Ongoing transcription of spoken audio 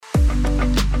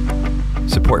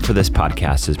Support for this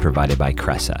podcast is provided by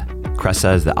Cressa.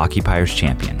 Cressa is the Occupier's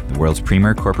Champion, the world's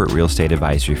premier corporate real estate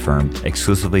advisory firm,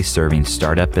 exclusively serving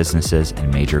startup businesses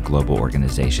and major global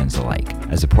organizations alike.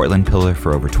 As a Portland pillar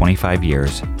for over 25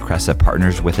 years, Cressa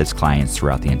partners with its clients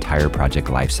throughout the entire project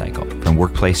lifecycle, from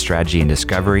workplace strategy and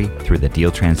discovery through the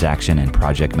deal transaction and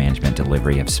project management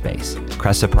delivery of space.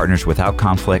 Cressa partners without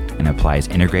conflict and applies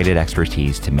integrated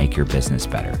expertise to make your business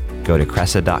better. Go to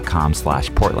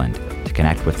cressa.com/Portland to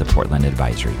connect with the Portland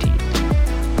advisory team.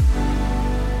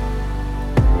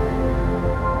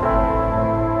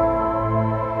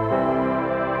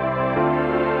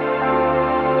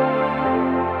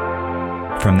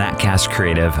 From ThatCast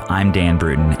Creative, I'm Dan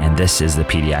Bruton, and this is the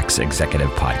PDX Executive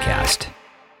Podcast,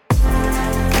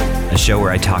 a show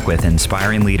where I talk with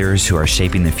inspiring leaders who are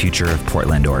shaping the future of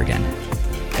Portland, Oregon.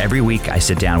 Every week, I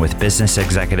sit down with business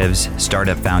executives,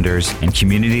 startup founders, and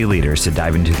community leaders to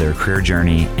dive into their career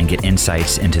journey and get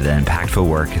insights into the impactful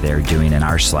work they're doing in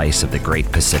our slice of the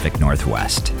Great Pacific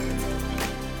Northwest.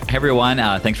 Hey everyone,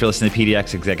 thanks for listening to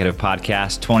PDX Executive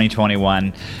Podcast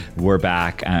 2021. We're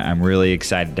back. I'm really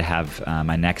excited to have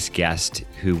my next guest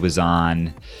who was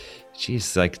on,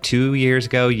 like 2 years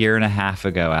ago, year and a half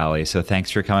ago, Allie. So thanks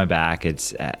for coming back.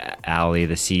 It's Allie,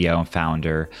 the CEO and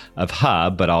founder of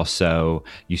Hub, but also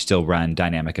you still run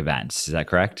Dynamic Events. Is that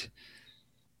correct?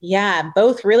 Yeah,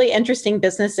 both really interesting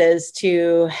businesses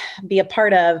to be a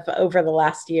part of over the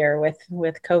last year with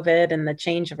COVID and the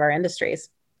change of our industries.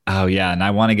 Oh yeah, and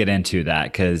I want to get into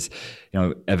that because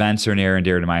events are near and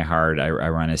dear to my heart. I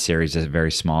run a series of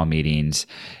very small meetings,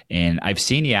 and I've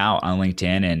seen you out on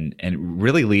LinkedIn and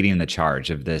really leading the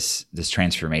charge of this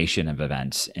transformation of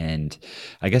events. And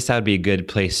I guess that would be a good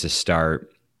place to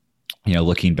start.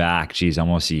 Looking back,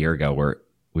 almost a year ago,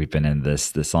 we've been in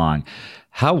this long.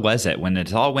 How was it when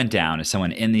it all went down as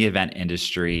someone in the event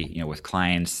industry, with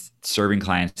clients, serving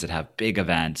clients that have big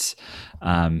events?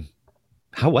 How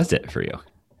was it for you?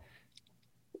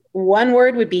 One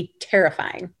word would be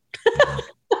terrifying.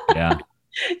 Yeah.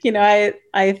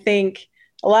 I think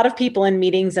a lot of people in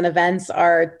meetings and events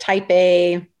are type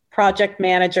A project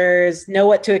managers, know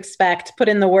what to expect, put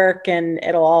in the work, and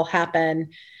it'll all happen.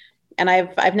 And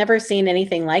I've never seen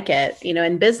anything like it.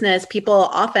 In business, people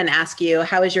often ask you,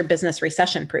 how is your business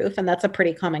recession proof? And that's a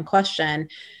pretty common question.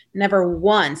 Never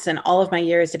once in all of my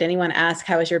years did anyone ask,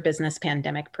 how is your business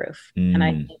pandemic proof? And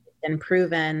I think and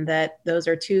proven that those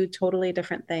are two totally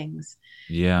different things.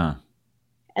 Yeah.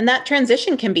 And that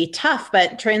transition can be tough,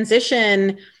 but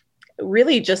transition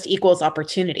really just equals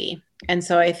opportunity. And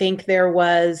so I think there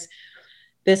was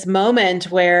this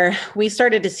moment where we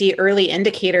started to see early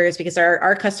indicators because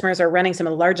our customers are running some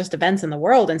of the largest events in the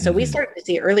world. And so we started to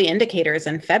see early indicators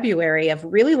in February of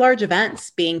really large events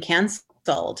being canceled.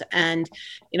 And,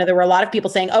 there were a lot of people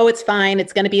saying, oh, it's fine.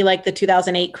 It's going to be like the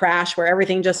 2008 crash where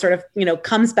everything just sort of,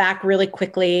 comes back really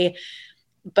quickly.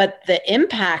 But the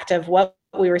impact of what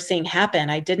we were seeing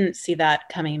happen, I didn't see that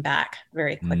coming back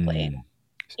very quickly.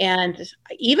 And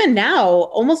even now,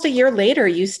 almost a year later,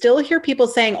 you still hear people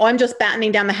saying, oh, I'm just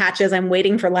battening down the hatches. I'm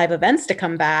waiting for live events to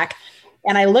come back.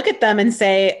 And I look at them and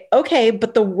say, okay,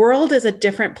 but the world is a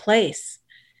different place.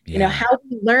 Yeah. How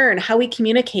we learn, how we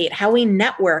communicate, how we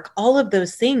network, all of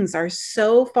those things are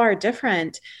so far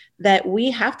different that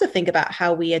we have to think about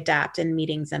how we adapt in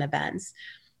meetings and events.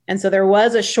 And so there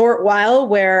was a short while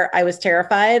where I was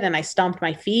terrified and I stomped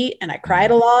my feet and I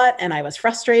cried a lot and I was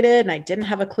frustrated and I didn't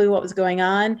have a clue what was going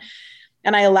on.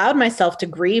 And I allowed myself to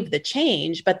grieve the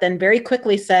change, but then very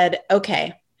quickly said,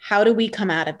 okay, how do we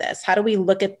come out of this? How do we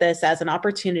look at this as an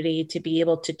opportunity to be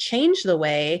able to change the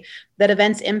way that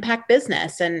events impact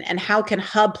business? And how can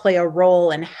Hub play a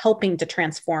role in helping to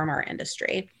transform our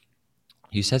industry?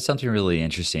 You said something really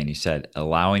interesting. You said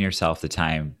allowing yourself the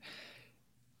time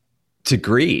to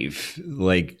grieve.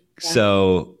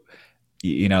 So,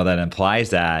 that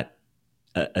implies that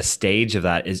a stage of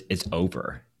that is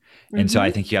over. And so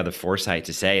I think you have the foresight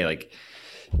to say,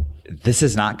 this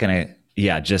is not going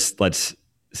to, just let's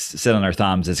sit on our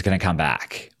thumbs. It's going to come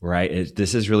back, right?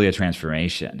 This is really a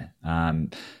transformation.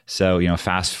 So,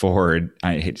 fast forward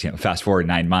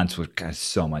 9 months,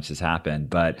 so much has happened.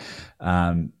 But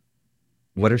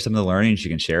what are some of the learnings you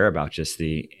can share about just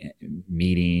the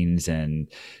meetings and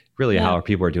really how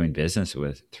people are doing business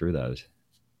through those?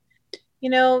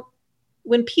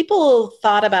 When people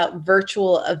thought about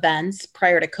virtual events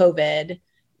prior to COVID,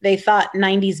 they thought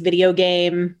 90s video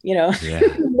game,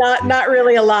 not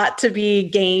really a lot to be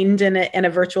gained in a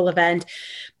virtual event.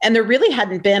 And there really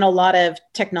hadn't been a lot of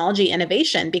technology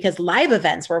innovation because live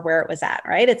events were where it was at,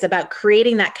 right? It's about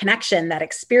creating that connection, that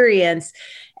experience.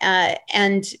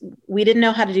 And we didn't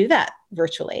know how to do that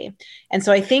virtually. And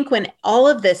so I think when all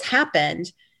of this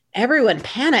happened, everyone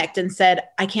panicked and said,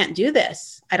 I can't do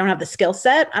this. I don't have the skill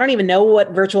set. I don't even know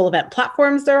what virtual event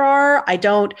platforms there are. I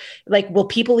don't will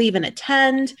people even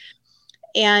attend?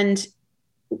 And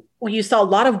you saw a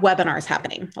lot of webinars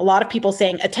happening, a lot of people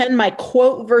saying, attend my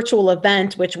quote virtual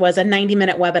event, which was a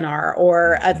 90-minute webinar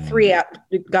or a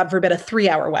God forbid, a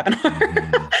 3-hour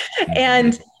webinar.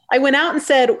 And I went out and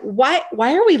said, why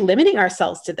are we limiting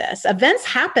ourselves to this? Events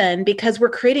happen because we're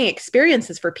creating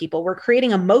experiences for people. We're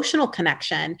creating emotional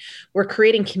connection. We're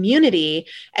creating community.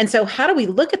 And so how do we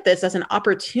look at this as an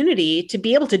opportunity to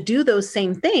be able to do those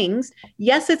same things?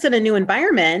 Yes, it's in a new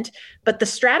environment, but the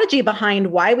strategy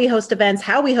behind why we host events,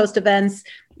 how we host events,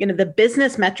 the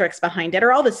business metrics behind it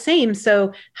are all the same.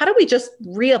 So how do we just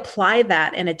reapply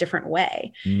that in a different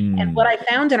way? And what I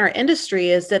found in our industry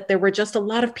is that there were just a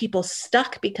lot of people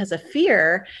stuck because of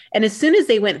fear. And as soon as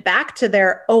they went back to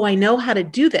their, I know how to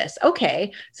do this.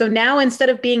 Okay. So now instead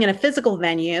of being in a physical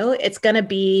venue, it's going to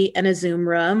be in a Zoom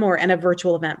room or in a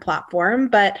virtual event platform.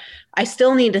 But I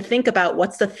still need to think about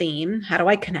what's the theme? How do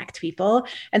I connect people?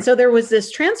 And so there was this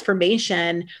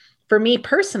transformation for me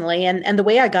personally, and the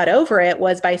way I got over it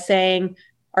was by saying,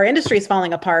 our industry is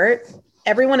falling apart.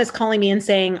 Everyone is calling me and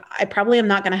saying, I probably am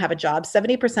not going to have a job.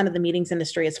 70% of the meetings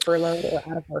industry is furloughed or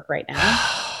out of work right now.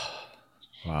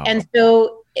 Wow. And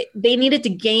so they needed to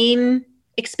gain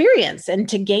experience and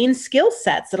to gain skill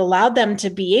sets that allowed them to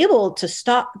be able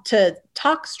to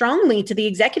talk strongly to the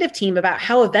executive team about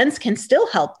how events can still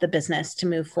help the business to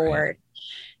move forward. Right.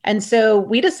 And so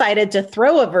we decided to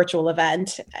throw a virtual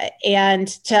event and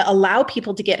to allow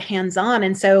people to get hands-on.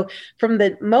 And so from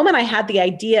the moment I had the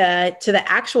idea to the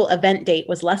actual event date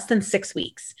was less than 6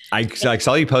 weeks. I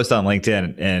saw you post on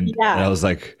LinkedIn and I was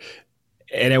like,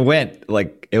 and it went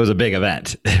it was a big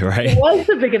event, right? It was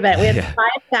a big event. We had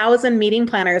 5,000 meeting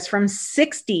planners from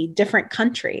 60 different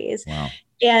countries. Wow.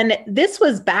 And this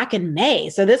was back in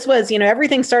May. So this was,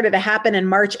 everything started to happen in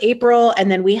March, April, and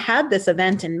then we had this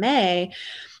event in May.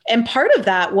 And part of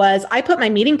that was I put my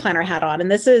meeting planner hat on.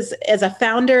 And this is, as a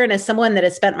founder and as someone that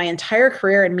has spent my entire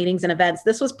career in meetings and events,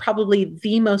 this was probably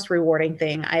the most rewarding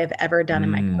thing I have ever done in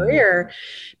my career,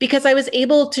 because I was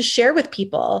able to share with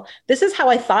people, this is how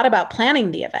I thought about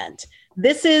planning the event.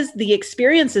 This is the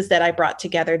experiences that I brought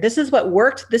together. This is what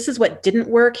worked. This is what didn't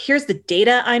work. Here's the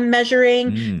data I'm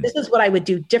measuring. This is what I would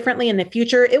do differently in the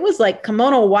future. It was like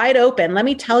kimono wide open. Let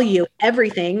me tell you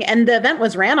everything. And the event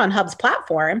was ran on Hub's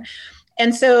platform.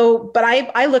 And so, but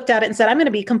I looked at it and said, I'm going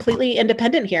to be completely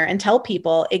independent here and tell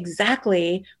people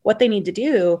exactly what they need to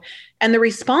do. And the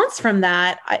response from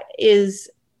that is,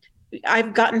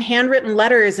 I've gotten handwritten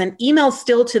letters and emails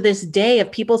still to this day of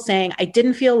people saying, I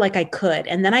didn't feel like I could.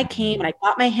 And then I came and I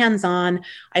got my hands on.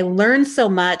 I learned so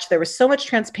much. There was so much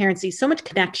transparency, so much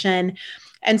connection.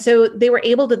 And so they were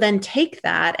able to then take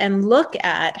that and look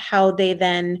at how they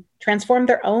then transform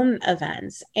their own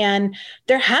events. And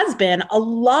there has been a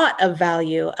lot of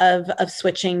value of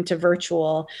switching to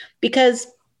virtual, because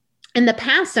in the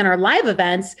past, in our live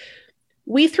events,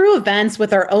 we threw events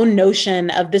with our own notion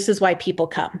of this is why people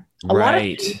come. A lot of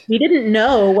times we didn't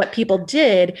know what people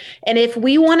did. And if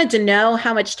we wanted to know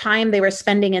how much time they were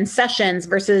spending in sessions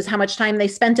versus how much time they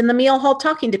spent in the meal hall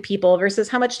talking to people versus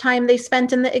how much time they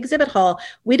spent in the exhibit hall,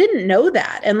 we didn't know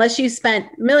that unless you spent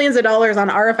millions of dollars on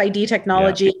RFID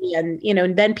technology and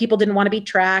then people didn't want to be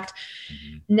tracked.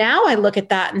 Now I look at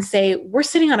that and say, we're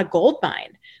sitting on a gold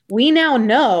mine. We now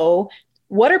know,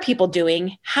 what are people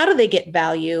doing? How do they get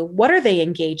value? What are they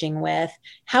engaging with?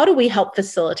 How do we help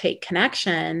facilitate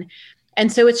connection? And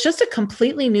so it's just a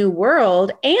completely new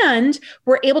world. And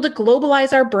we're able to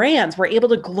globalize our brands. We're able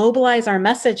to globalize our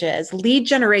messages. Lead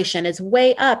generation is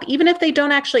way up. Even if they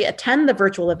don't actually attend the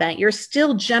virtual event, you're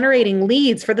still generating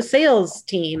leads for the sales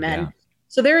team. And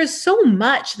so there is so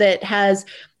much that has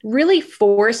really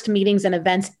forced meetings and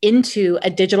events into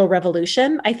a digital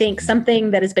revolution. I think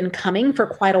something that has been coming for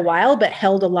quite a while, but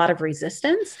held a lot of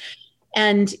resistance.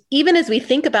 And even as we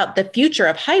think about the future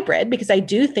of hybrid, because I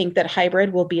do think that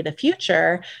hybrid will be the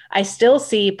future, I still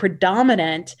see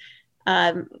predominant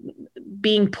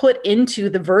being put into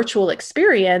the virtual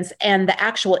experience and the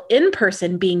actual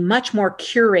in-person being much more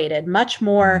curated, much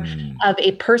more of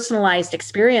a personalized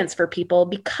experience for people,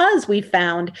 because we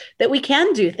found that we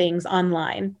can do things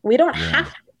online. We don't have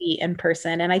to be in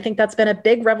person. And I think that's been a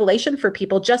big revelation for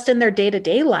people just in their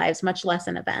day-to-day lives, much less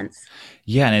in events.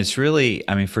 Yeah. And it's really,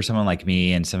 for someone like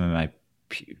me and some of my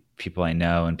people I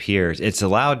know and peers, it's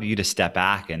allowed you to step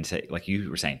back and say, like you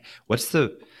were saying, what's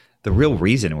the real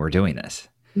reason we're doing this?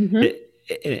 And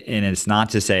it's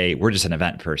not to say we're just an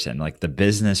event person, like the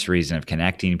business reason of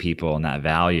connecting people and that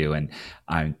value. And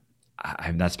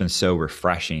that's been so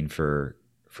refreshing for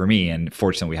me. And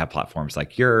fortunately, we have platforms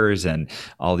like yours and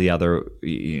all the other,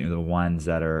 the ones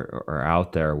that are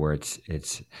out there where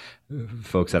it's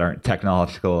folks that aren't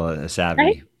technological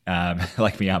savvy. Right.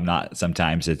 Like me, I'm not.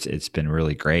 Sometimes it's been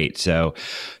really great. So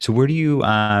where do you,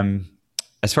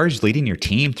 as far as leading your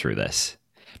team through this,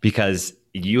 because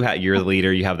you're the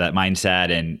leader, you have that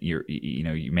mindset, and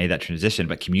you made that transition,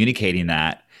 but communicating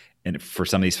that, and for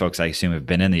some of these folks, I assume have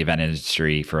been in the event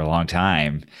industry for a long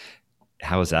time.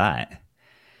 How was that?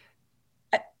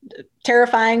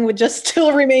 Terrifying would just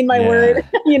still remain my word.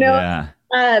 Yeah.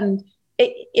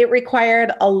 It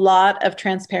required a lot of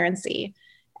transparency.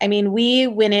 I mean, we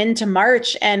went into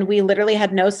March and we literally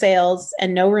had no sales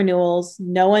and no renewals.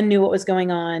 No one knew what was going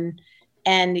on.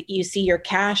 And you see your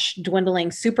cash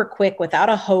dwindling super quick without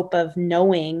a hope of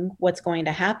knowing what's going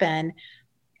to happen.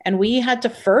 And we had to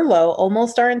furlough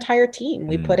almost our entire team.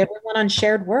 We put everyone on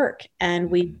shared work,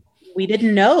 and we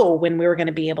didn't know when we were going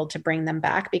to be able to bring them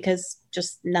back because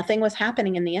just nothing was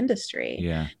happening in the industry.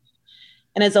 Yeah.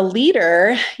 And as a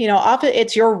leader, often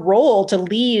it's your role to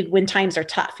lead when times are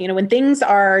tough. When things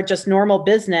are just normal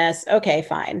business, okay,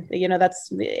 fine.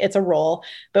 It's a role.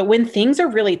 But when things are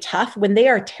really tough, when they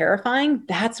are terrifying,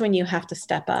 that's when you have to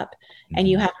step up and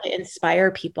you have to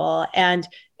inspire people. And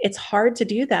it's hard to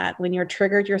do that when you're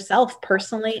triggered yourself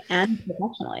personally and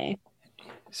professionally.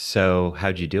 So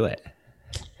how'd you do it?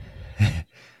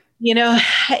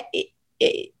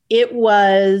 It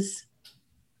was,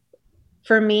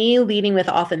 for me, leading with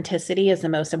authenticity is the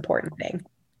most important thing.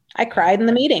 I cried in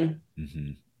the meeting.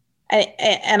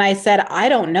 And I said, I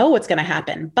don't know what's going to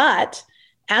happen, but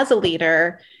as a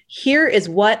leader, here is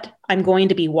what I'm going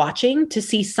to be watching to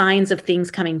see signs of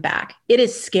things coming back. It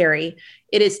is scary.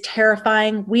 It is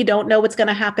terrifying. We don't know what's going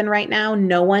to happen right now.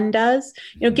 No one does.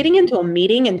 Getting into a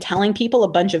meeting and telling people a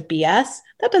bunch of BS,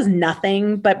 that does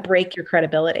nothing but break your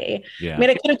credibility. Yeah. I mean,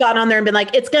 I could have gone on there and been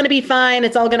like, it's going to be fine.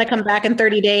 It's all going to come back in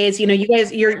 30 days. You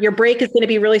guys, your break is going to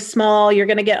be really small. You're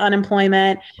going to get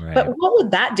unemployment. Right. But what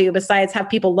would that do besides have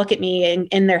people look at me and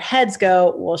in their heads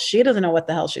go, well, she doesn't know what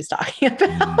the hell she's talking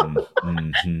about.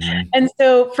 And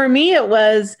so for me, it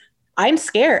was, I'm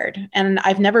scared and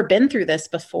I've never been through this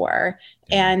before.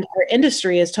 And our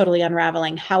industry is totally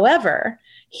unraveling. However,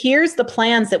 here's the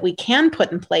plans that we can put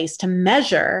in place to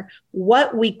measure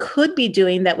what we could be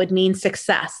doing that would mean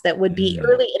success, that would be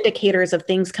early indicators of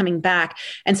things coming back.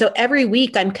 And so every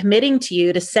week I'm committing to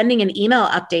you to sending an email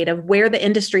update of where the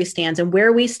industry stands and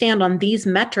where we stand on these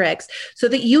metrics so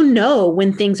that you know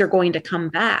when things are going to come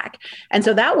back. And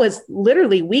so that was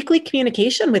literally weekly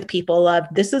communication with people of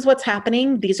this is what's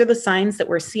happening. These are the signs that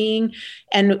we're seeing.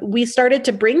 And we started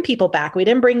to bring people back. We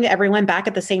didn't bring everyone back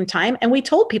at the same time. And we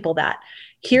told people that.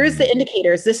 Here's the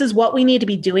indicators. This is what we need to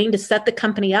be doing to set the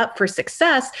company up for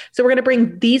success. So we're going to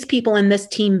bring these people in this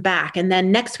team back. And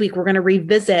then next week, we're going to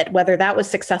revisit whether that was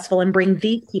successful and bring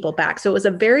these people back. So it was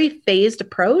a very phased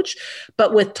approach,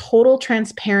 but with total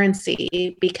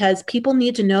transparency, because people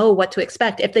need to know what to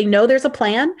expect. If they know there's a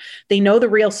plan, they know the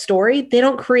real story, they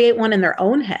don't create one in their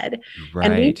own head. Right.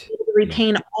 And we need to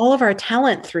retain all of our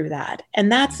talent through that.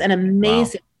 And that's an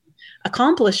amazing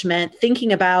accomplishment,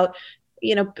 thinking about,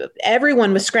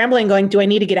 everyone was scrambling going, do I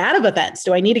need to get out of events?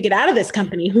 Do I need to get out of this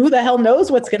company? Who the hell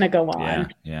knows what's going to go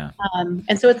on? Yeah.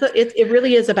 And so it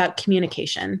really is about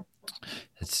communication.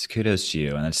 It's kudos to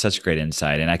you. And that's such great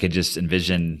insight. And I could just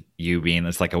envision you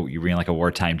being like a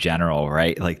wartime general,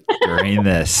 right? Like during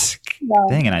this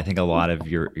thing. And I think a lot of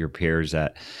your peers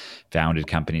that founded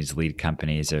companies, lead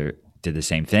companies did the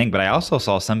same thing. But I also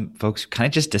saw some folks kind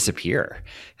of just disappear.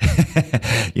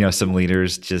 Some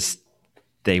leaders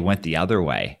they went the other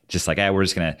way, just like, we're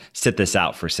just going to sit this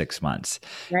out for 6 months.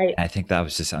 Right. And I think that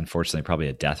was just, unfortunately, probably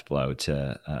a death blow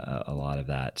to a lot of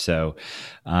that. So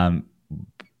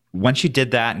once you did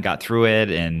that and got through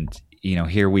it and,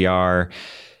 here we are,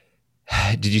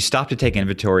 did you stop to take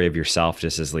inventory of yourself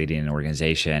just as leading an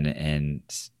organization and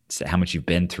how much you've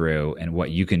been through and what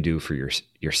you can do for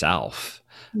yourself?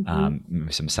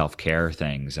 Some self-care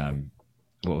things.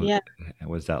 What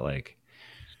was that like?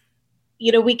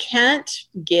 We can't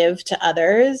give to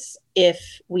others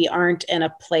if we aren't in a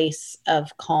place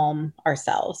of calm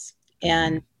ourselves.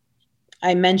 And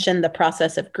I mentioned the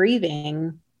process of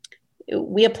grieving.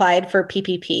 We applied for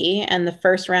PPP, and the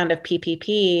first round of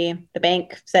PPP, the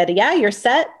bank said, yeah, you're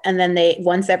set. And then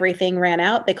once everything ran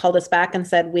out, they called us back and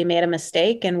said, we made a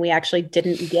mistake and we actually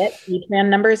didn't get E-Plan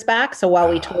numbers back. So while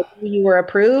we told you were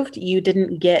approved, you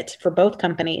didn't get, for both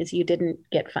companies, you didn't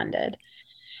get funded.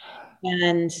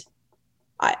 And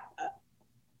I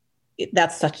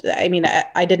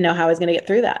didn't know how I was going to get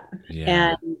through that.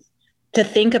 Yeah. And to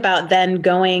think about then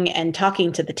going and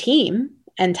talking to the team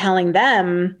and telling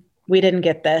them, we didn't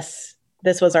get this.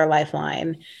 This was our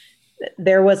lifeline.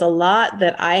 There was a lot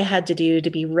that I had to do to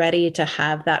be ready to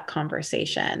have that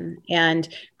conversation. And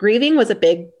grieving was a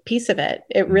big piece of it.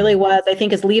 It really was. I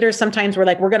think as leaders, sometimes we're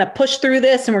like, we're going to push through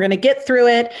this and we're going to get through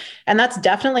it. And that's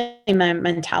definitely my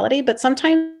mentality. But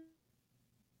sometimes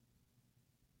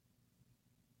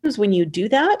when you do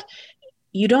that,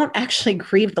 you don't actually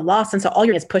grieve the loss. And so all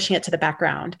you're doing is pushing it to the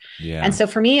background. Yeah. And so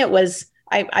for me, it was,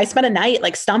 I spent a night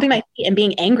like stomping my feet and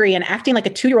being angry and acting like a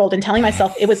 2-year-old and telling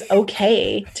myself it was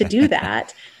okay to do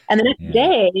that. And the next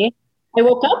day I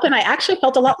woke up and I actually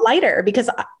felt a lot lighter because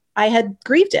I had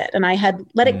grieved it and I had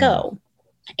let it go.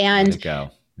 And let it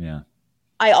go. Yeah.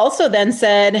 I also then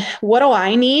said, what do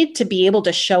I need to be able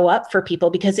to show up for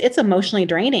people? Because it's emotionally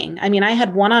draining. I mean, I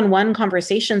had one-on-one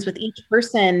conversations with each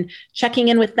person, checking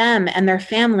in with them and their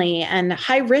family and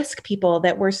high risk people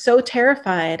that were so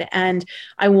terrified. And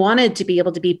I wanted to be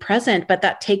able to be present, but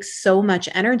that takes so much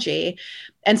energy.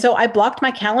 And so I blocked my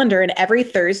calendar, and every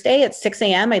Thursday at 6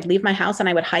 a.m., I'd leave my house and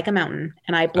I would hike a mountain,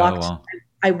 and I blocked,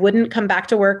 I wouldn't come back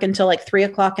to work until like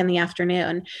 3:00 in the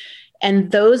afternoon.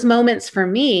 And those moments for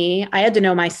me, I had to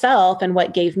know myself and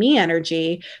what gave me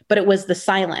energy, but it was the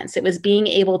silence. It was being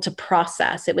able to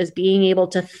process. It was being able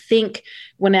to think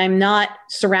when I'm not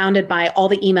surrounded by all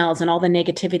the emails and all the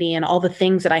negativity and all the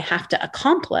things that I have to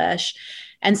accomplish.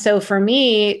 And so for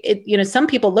me, some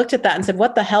people looked at that and said,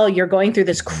 what the hell, you're going through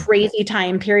this crazy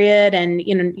time period and,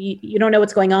 you don't know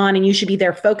what's going on and you should be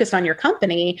there focused on your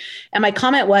company. And my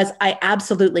comment was, I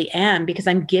absolutely am, because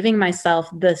I'm giving myself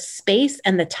the space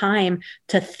and the time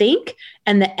to think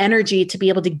and the energy to be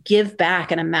able to give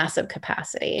back in a massive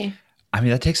capacity. I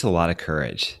mean, that takes a lot of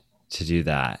courage to do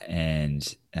that. And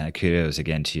kudos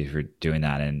again to you for doing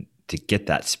that and to get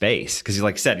that space. Because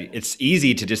like I said, it's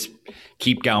easy to just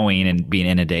keep going and being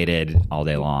inundated all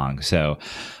day long. So,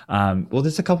 well,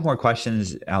 there's a couple more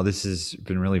questions. Al, this has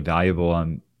been really valuable.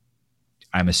 I'm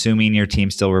assuming your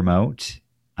team's still remote.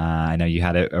 I know you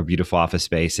had a beautiful office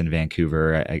space in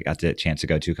Vancouver. I got the chance to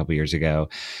go to a couple of years ago.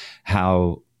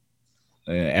 How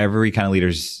every kind of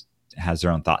leaders has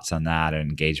their own thoughts on that and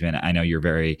engagement. I know you're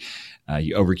very,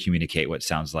 you over communicate what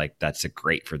sounds like that's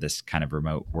great for this kind of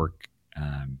remote work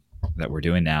that we're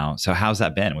doing now. So how's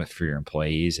that been for your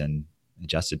employees and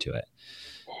adjusted to it?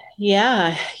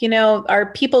 Yeah.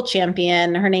 Our people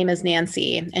champion, her name is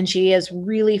Nancy, and she is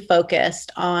really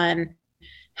focused on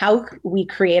how we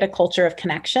create a culture of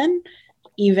connection,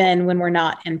 even when we're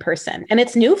not in person. And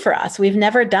it's new for us. We've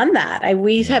never done that.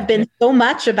 We have been so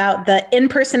much about the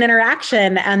in-person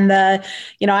interaction and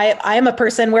I am a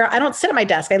person where I don't sit at my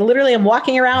desk. I literally am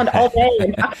walking around all day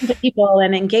and talking to people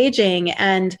and engaging.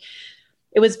 And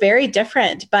it was very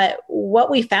different. But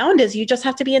what we found is you just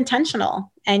have to be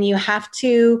intentional and you have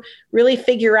to really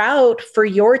figure out for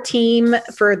your team,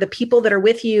 for the people that are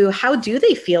with you, how do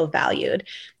they feel valued?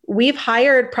 We've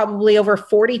hired probably over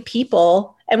 40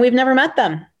 people and we've never met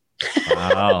them.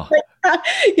 Wow.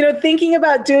 Thinking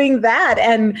about doing that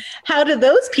and how do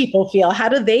those people feel? How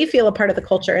do they feel a part of the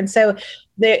culture? And so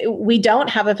we don't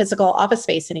have a physical office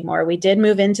space anymore. We did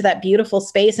move into that beautiful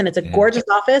space and it's a gorgeous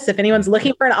office. If anyone's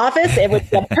looking for an office, it was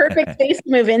the perfect space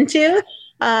to move into.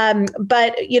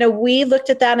 But we looked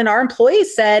at that and our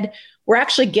employees said, we're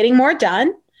actually getting more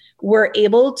done. We're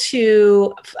able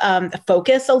to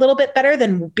focus a little bit better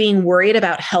than being worried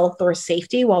about health or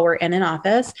safety while we're in an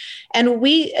office. And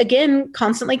we, again,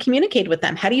 constantly communicate with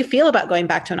them. How do you feel about going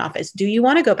back to an office? Do you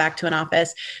want to go back to an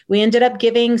office? We ended up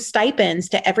giving stipends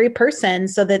to every person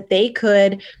so that they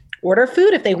could order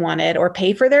food if they wanted or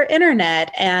pay for their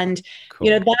internet. And, cool.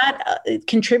 That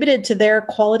contributed to their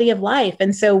quality of life.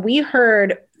 And so we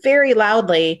heard very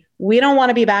loudly, we don't want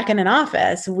to be back in an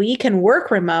office. We can work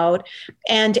remote.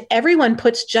 And everyone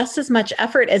puts just as much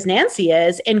effort as Nancy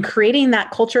is in creating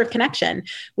that culture of connection.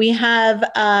 We have,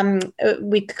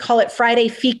 we call it Friday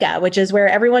Fika, which is where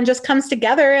everyone just comes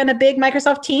together in a big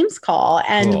Microsoft Teams call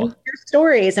and we hear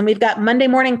stories. And we've got Monday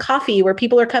morning coffee where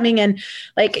people are coming and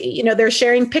they're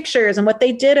sharing pictures and what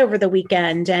they did over the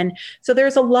weekend. And so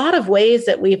there's a lot of ways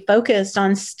that we've focused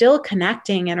on still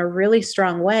connecting in a really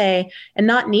strong way and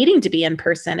not needing to be in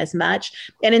person as much,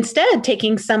 and instead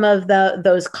taking some of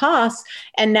those costs.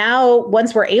 And now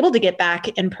once we're able to get back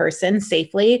in person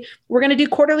safely, we're going to do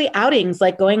quarterly outings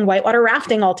like going whitewater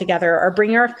rafting all together or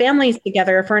bringing our families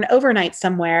together for an overnight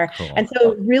somewhere. Cool. And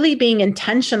so really being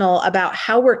intentional about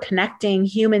how we're connecting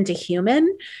human to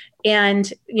human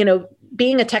and,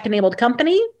 being a tech-enabled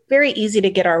company, very easy to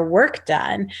get our work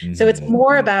done. So it's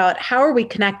more about how are we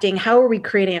connecting? How are we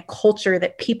creating a culture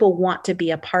that people want to be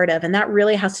a part of? And that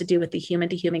really has to do with the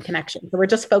human-to-human connection. So we're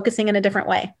just focusing in a different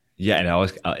way. Yeah, and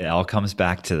it all comes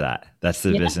back to that. That's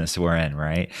the business we're in,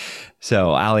 right? So,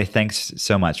 Ali, thanks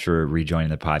so much for rejoining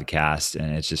the podcast,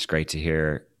 and it's just great to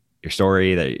hear your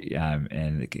story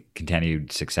and the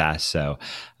continued success. So,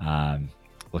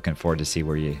 looking forward to see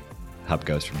where Hub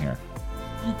goes from here.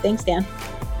 Thanks, Dan.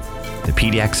 The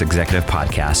PDX Executive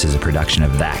Podcast is a production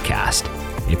of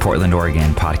ThatCast, a Portland,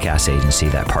 Oregon podcast agency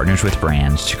that partners with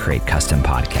brands to create custom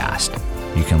podcasts.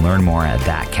 You can learn more at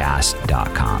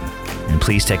thatcast.com. And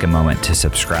please take a moment to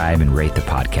subscribe and rate the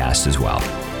podcast as well.